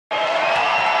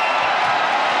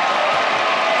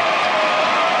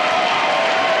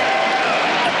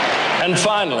And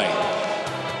finally,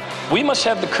 we must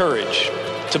have the courage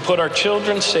to put our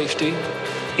children's safety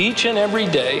each and every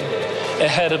day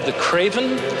ahead of the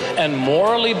craven and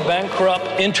morally bankrupt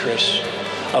interests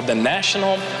of the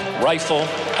National Rifle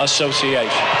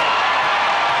Association.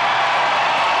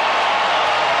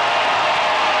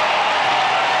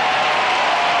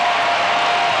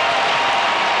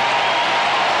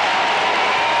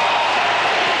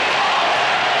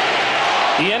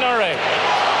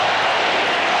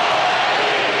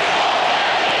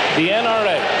 The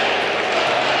NRA.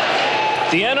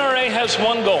 The NRA has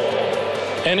one goal,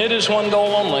 and it is one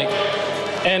goal only,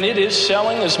 and it is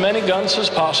selling as many guns as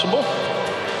possible,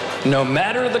 no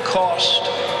matter the cost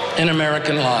in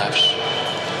American lives.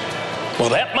 Well,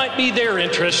 that might be their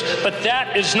interest, but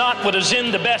that is not what is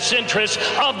in the best interest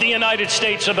of the United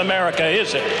States of America,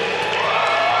 is it?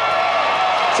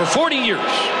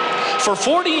 For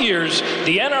 40 years,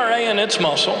 the NRA and its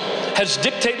muscle has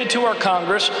dictated to our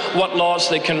Congress what laws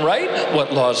they can write,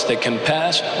 what laws they can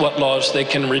pass, what laws they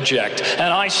can reject.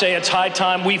 And I say it's high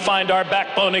time we find our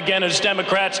backbone again as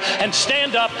Democrats and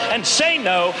stand up and say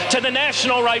no to the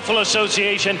National Rifle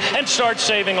Association and start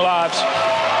saving lives.